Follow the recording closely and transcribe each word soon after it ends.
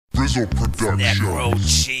Nekro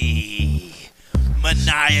G,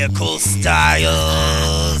 Maniacal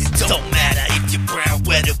Styles. It don't matter if you're brown,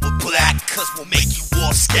 red, or black, cause we'll make you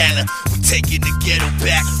all scatter. We taking the ghetto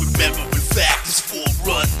back, remembering fact, this full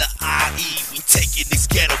run the IE. We taking this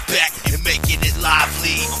ghetto back and making it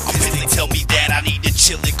lively. They tell me that I need to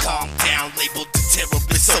chill and calm down, labeled the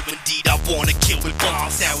terrorist, so indeed I wanna kill with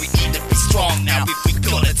bombs. Now we need to be strong now if we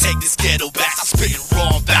gonna take this ghetto back. I'm spitting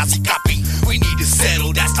raw, bouncy copy, we need to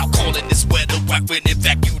settle that. Stop calling this weather right when in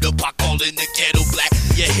fact you the pot calling the ghetto black.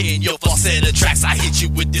 You're hearing your falsetto tracks, I hit you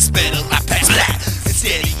with this metal, I pass black and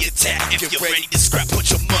steady attack. If you're ready to scrap, put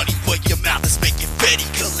your money where your mouth is, make it ready,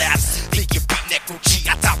 collapse. Think you beat Nekro G,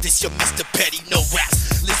 I thought this your Mr. Petty, no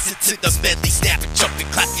raps. Listen to the medley, snap and jump and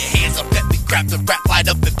clap your hands up at me, grab the rap, light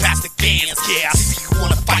up and pass the cans. Yeah, I see you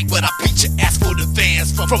wanna fight, but I beat your ass for the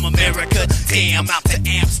fans. From America, damn, out to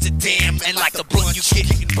Amsterdam, and like a blunt, you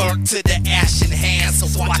getting burnt to the ash in hand. So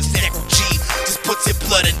watch Nekro G, just put your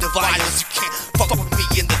blood in the vials. You can't fuck with me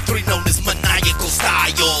in the three known as Maniacal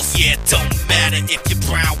Styles. Yeah, it don't matter if you're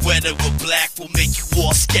brown, whether or black, we'll make you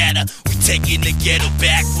all scatter. We taking the ghetto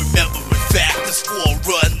back, remembering fact, this war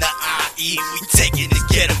run the IE. We taking the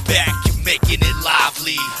ghetto back, you making it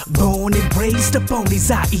lively. Born and raised up on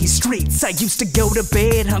these IE streets, I used to go to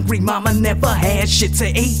bed hungry, mama never had shit to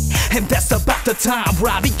eat. And that's about the time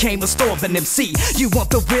where I became a starving MC. You want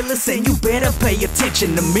the realest and you better pay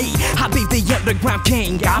attention to me. I be the underground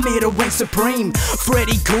king, I'm here to reign supreme.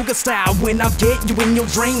 Freddy Krueger style when I get you in your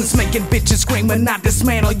dreams, making bitches scream when I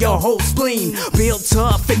dismantle your whole spleen. Built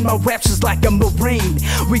tough in my raps just like a marine.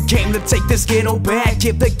 We came to take this ghetto back,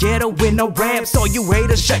 give the ghetto with no raps. All you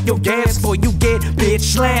haters shut your gas before you get bitch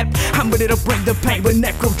slapped. I'm ready to bring the pain with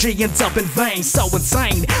Nekro G and Dub in vain. So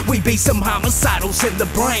insane, we be some homicidals in the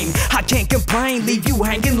brain. I can't complain, leave you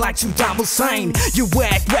hanging like Saddam Hussein. You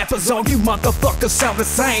whack rappers, all you motherfuckers sound the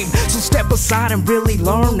same. So step aside and really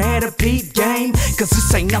learn how to beat game, cause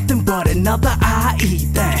this ain't nothing but another IE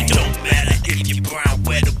thing. It don't matter if you're brown,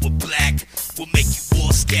 red, or black, we'll make you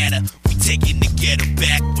all scatter. We taking the ghetto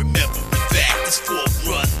back, remembering fact, this for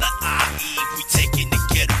run the IE. We taking the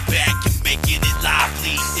ghetto back and making it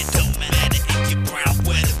lively. It don't matter if you're brown,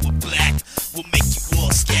 red, or black, we'll make you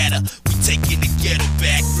all scatter. We taking the ghetto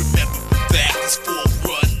back, remembering fact, this for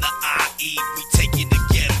run the IE. We taking the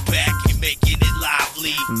ghetto back and making it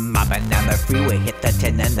lively. Mobbing down the freeway, hit the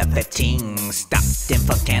 10 and the 15. Stopped in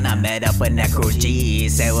Fucking, I met up with Nekro G.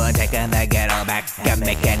 Said we're taking the ghetto back and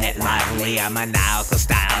making it lively. I'm Maniacal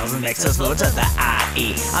Styles, makes us low to the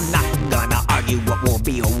IE. I'm not gonna argue what will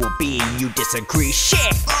be or will be. You disagree?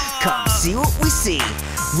 Shit! Come see what we see.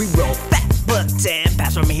 We roll fat books and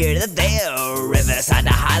pass from here to there. Riverside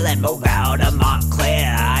to Highland, Mobile to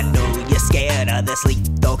Montclair. I know you're scared of this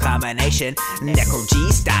lethal combination. Nekro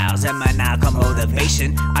G styles and maniacal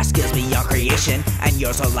motivation. Our skills beyond creation, and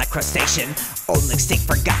yours are like crustacean. Old extinct,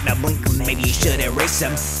 forgotten a blink, maybe you should erase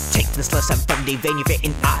them. Take this lesson from the vein, you're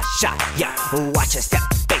fitting a shot. Yeah, watch your step,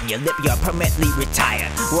 bang your lip, you're permanently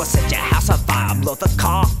retired. We'll set your house on fire, blow the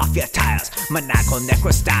car off your tires. Maniacal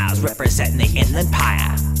Nekro Styles, representing the Inland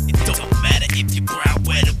Empire. It don't matter if you're brown,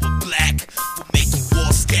 red, or black, we'll make you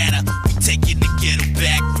all scatter. We taking the ghetto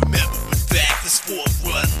back, remembering fact, this for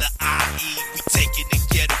run the IE. We taking the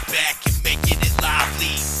ghetto back and making it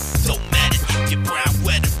lively. Don't matter if you're brown,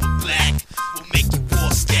 red, or black, we'll make you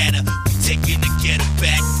all scatter. We taking the ghetto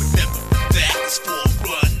back, remembering fact, this for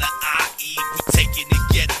run the IE. We taking the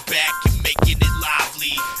ghetto back and making it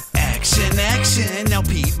lively. Action, action, now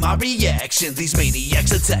peep my reaction. These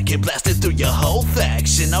maniacs attacking, blasting through your whole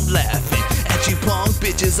faction. I'm laughing at you punk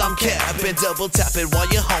bitches, I'm capping, double tapping while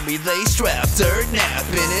your homie lay strapped, dirt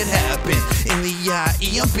napping. It happened in the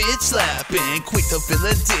IE, I'm bitch slapping, quick to fill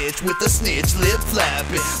a ditch with a snitch, lip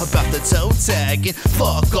flapping. About the toe tagging,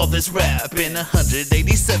 fuck all this rapping.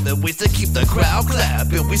 187 ways to keep the crowd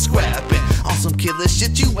clapping. We scrapping on some killer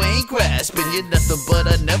shit you ain't grasping. You're nothing but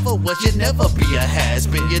a never was, you never be a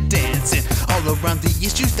has-been. You're dancing all around the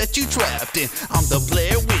issues that you trapped in. I'm the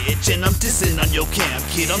Blair Witch and I'm dissing on your camp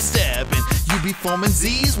kid. I'm stabbing, you be forming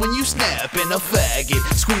Z's when you snapping. A faggot,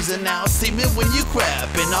 squeezing out semen when you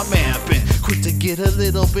crapping. I'm amping, quick to get a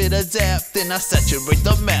little bit of depth, and I saturate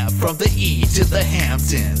the map from the E to the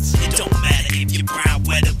Hamptons. It don't matter if you're brown,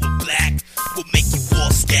 red, or